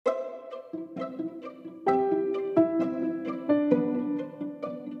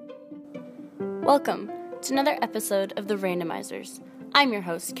Welcome to another episode of The Randomizers. I'm your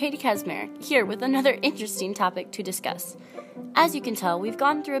host, Caty here with another interesting topic to discuss. As you can tell, we've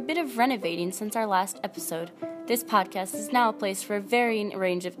gone through a bit of renovating since our last episode. This podcast is now a place for a varying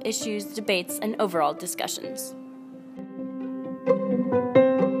range of issues, debates, and overall discussions.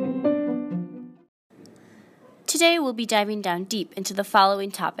 Today we'll be diving down deep into the following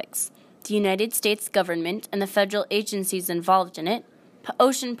topics: the United States government and the federal agencies involved in it,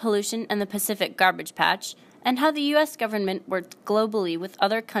 ocean pollution and the Pacific garbage patch, and how the U.S. government works globally with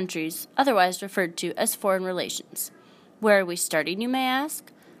other countries, otherwise referred to as foreign relations. Where are we starting, you may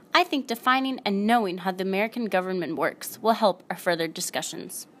ask? I think defining and knowing how the American government works will help our further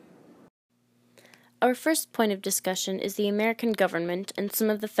discussions. Our first point of discussion is the American government and some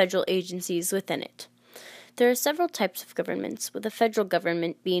of the federal agencies within it. There are several types of governments, with the federal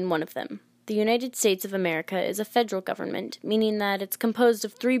government being one of them. The United States of America is a federal government, meaning that it's composed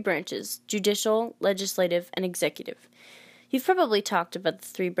of three branches: judicial, legislative, and executive. You've probably talked about the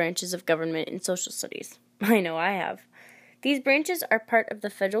three branches of government in social studies. I know I have. These branches are part of the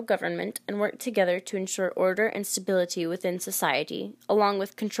federal government and work together to ensure order and stability within society, along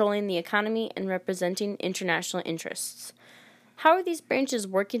with controlling the economy and representing international interests. How are these branches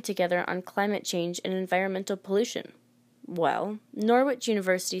working together on climate change and environmental pollution? Well, Norwich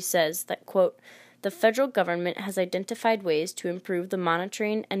University says that, quote, the federal government has identified ways to improve the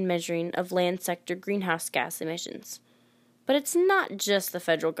monitoring and measuring of land sector greenhouse gas emissions. But it's not just the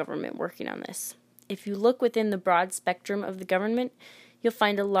federal government working on this. If you look within the broad spectrum of the government, you'll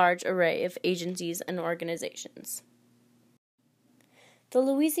find a large array of agencies and organizations. The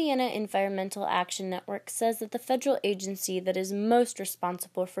Louisiana Environmental Action Network says that the federal agency that is most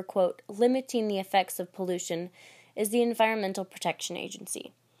responsible for, quote, limiting the effects of pollution is the Environmental Protection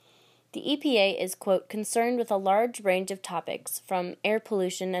Agency. The EPA is, quote, concerned with a large range of topics, from air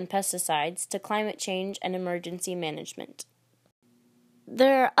pollution and pesticides to climate change and emergency management.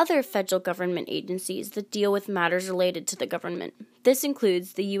 There are other federal government agencies that deal with matters related to the government. This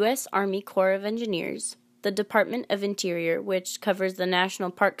includes the U.S. Army Corps of Engineers, the Department of Interior, which covers the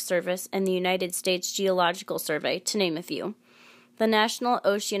National Park Service and the United States Geological Survey, to name a few, the National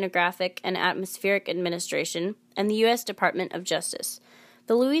Oceanographic and Atmospheric Administration, and the U.S. Department of Justice.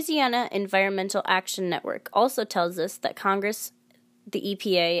 The Louisiana Environmental Action Network also tells us that Congress, the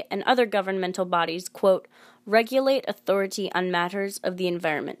EPA, and other governmental bodies, quote, regulate authority on matters of the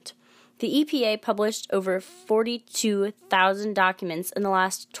environment. The EPA published over 42,000 documents in the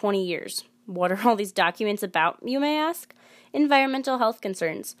last 20 years. What are all these documents about, you may ask? Environmental health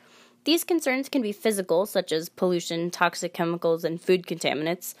concerns. These concerns can be physical, such as pollution, toxic chemicals, and food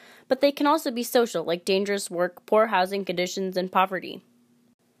contaminants, but they can also be social, like dangerous work, poor housing conditions, and poverty.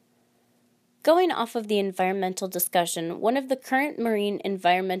 Going off of the environmental discussion, one of the current marine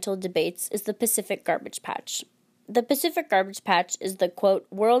environmental debates is the Pacific Garbage Patch. The Pacific Garbage Patch is the, quote,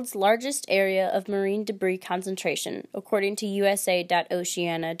 world's largest area of marine debris concentration, according to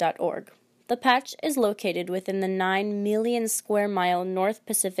usa.oceana.org. The patch is located within the 9 million square mile North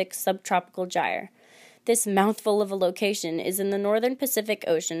Pacific subtropical gyre. This mouthful of a location is in the northern Pacific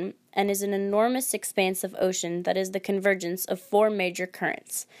Ocean and is an enormous expanse of ocean that is the convergence of four major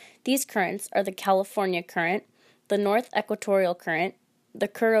currents. These currents are the California Current, the North Equatorial Current, the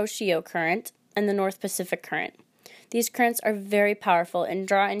Kuroshio Current, and the North Pacific Current. These currents are very powerful and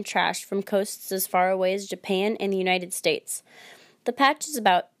draw in trash from coasts as far away as Japan and the United States. The patch is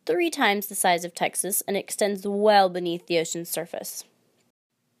about 3 times the size of Texas and extends well beneath the ocean's surface.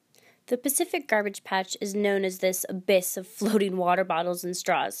 The Pacific Garbage Patch is known as this abyss of floating water bottles and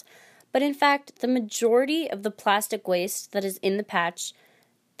straws, but in fact, the majority of the plastic waste that is in the patch,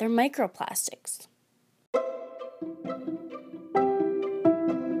 they're microplastics.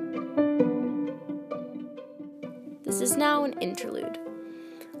 This is now an interlude.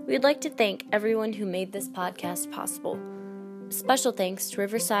 We'd like to thank everyone who made this podcast possible. Special thanks to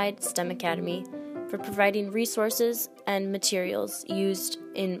Riverside STEM Academy for providing resources and materials used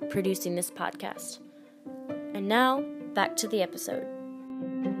in producing this podcast. And now, back to the episode.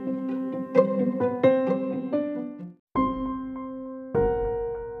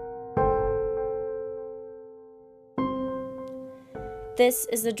 This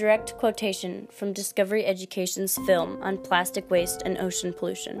is a direct quotation from Discovery Education's film on plastic waste and ocean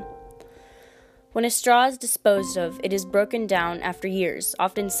pollution. When a straw is disposed of, it is broken down after years,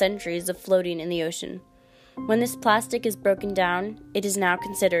 often centuries, of floating in the ocean. When this plastic is broken down, it is now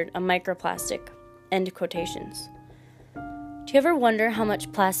considered a microplastic. End quotations. Do you ever wonder how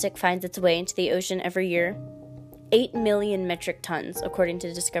much plastic finds its way into the ocean every year? 8 million metric tons, according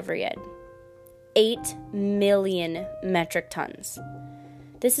to Discovery Ed. 8 million metric tons.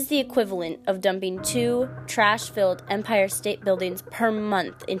 This is the equivalent of dumping 2 trash-filled Empire State Buildings per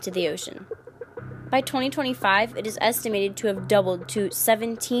month into the ocean. By 2025, it is estimated to have doubled to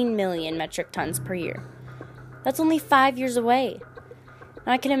 17 million metric tons per year. That's only 5 years away.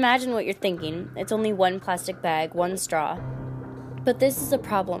 Now, I can imagine what you're thinking. It's only one plastic bag, one straw. But this is a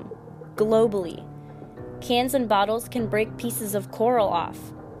problem, globally. Cans and bottles can break pieces of coral off,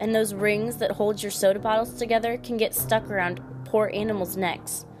 and those rings that hold your soda bottles together can get stuck around poor animals'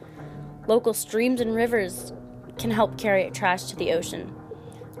 necks. Local streams and rivers can help carry trash to the ocean.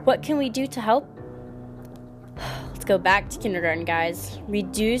 What can we do to help? Let's go back to kindergarten, guys.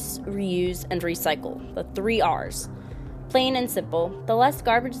 Reduce, reuse, and recycle. The 3 R's. Plain and simple, the less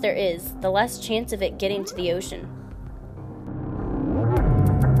garbage there is, the less chance of it getting to the ocean.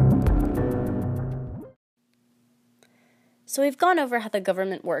 So we've gone over how the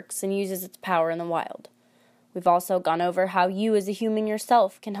government works and uses its power in the wild. We've also gone over how you as a human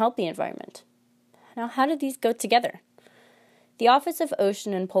yourself can help the environment. Now, how do these go together? The Office of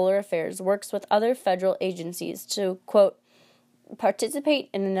Ocean and Polar Affairs works with other federal agencies to, quote, participate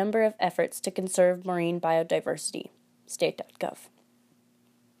in a number of efforts to conserve marine biodiversity. State.gov.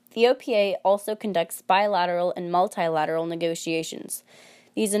 The OPA also conducts bilateral and multilateral negotiations.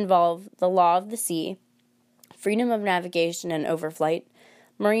 These involve the law of the sea, freedom of navigation and overflight,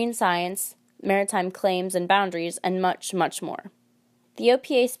 marine science, maritime claims and boundaries, and much, much more. The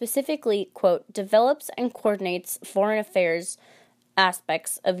OPA specifically, quote, develops and coordinates foreign affairs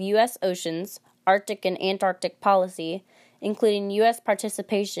aspects of U.S. oceans, Arctic and Antarctic policy, including U.S.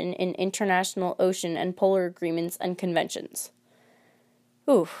 participation in international ocean and polar agreements and conventions.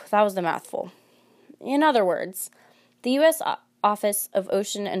 Ooh, that was a mouthful. In other words, the U.S. Office of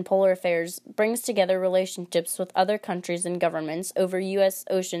Ocean and Polar Affairs brings together relationships with other countries and governments over U.S.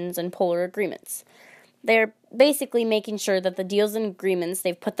 oceans and polar agreements. They're basically making sure that the deals and agreements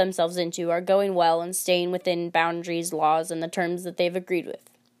they've put themselves into are going well and staying within boundaries, laws, and the terms that they've agreed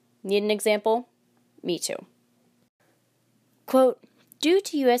with. Need an example? Me too. Quote, due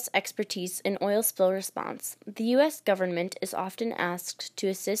to U.S. expertise in oil spill response, the U.S. government is often asked to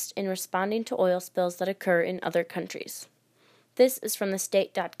assist in responding to oil spills that occur in other countries. This is from the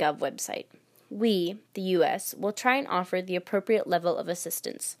state.gov website. We, the U.S., will try and offer the appropriate level of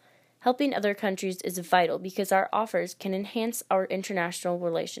assistance. Helping other countries is vital because our offers can enhance our international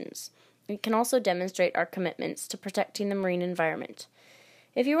relations. It can also demonstrate our commitments to protecting the marine environment.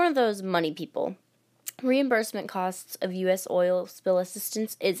 If you're one of those money people, reimbursement costs of U.S. oil spill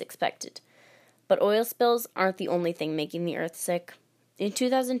assistance is expected. But oil spills aren't the only thing making the earth sick. In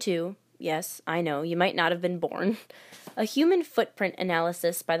 2002, yes, I know, you might not have been born, a human footprint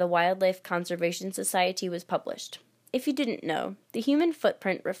analysis by the Wildlife Conservation Society was published. If you didn't know, the human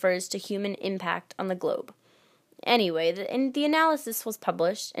footprint refers to human impact on the globe. Anyway, the analysis was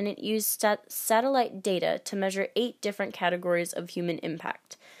published, and it used satellite data to measure 8 different categories of human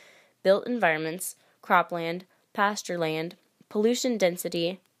impact: built environments, cropland, pasture land, pollution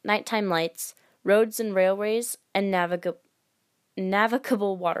density, nighttime lights, roads and railways, and navigable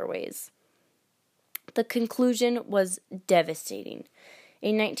waterways. The conclusion was devastating.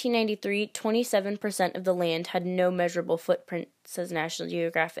 In 1993, 27% of the land had no measurable footprint, says National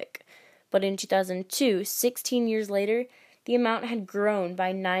Geographic. But in 2002, 16 years later, the amount had grown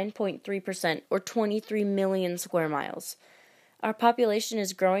by 9.3%, or 23 million square miles. Our population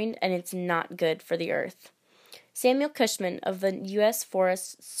is growing, and it's not good for the earth. Samuel Cushman of the U.S.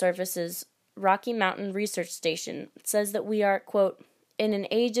 Forest Service's Rocky Mountain Research Station says that we are, quote, in an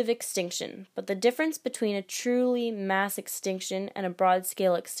age of extinction, but the difference between a truly mass extinction and a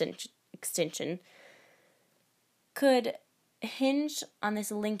broad-scale extinction could hinge on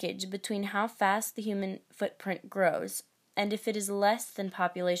this linkage between how fast the human footprint grows and if it is less than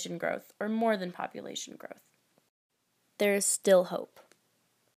population growth or more than population growth. There is still hope.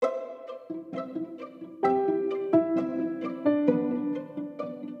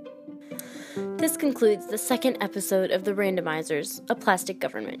 This concludes the second episode of The Randomizers, A Plastic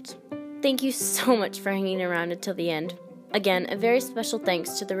Government. Thank you so much for hanging around until the end. Again, a very special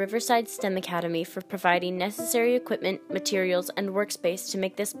thanks to the Riverside STEM Academy for providing necessary equipment, materials, and workspace to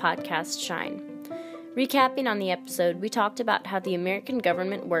make this podcast shine. Recapping on the episode, we talked about how the American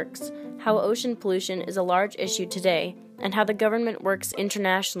government works, how ocean pollution is a large issue today, and how the government works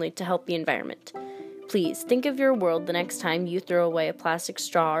internationally to help the environment. Please think of your world the next time you throw away a plastic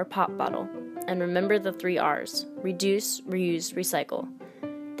straw or pop bottle. And remember the 3 R's: reduce, reuse, recycle.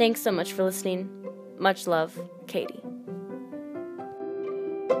 Thanks so much for listening. Much love, Caty.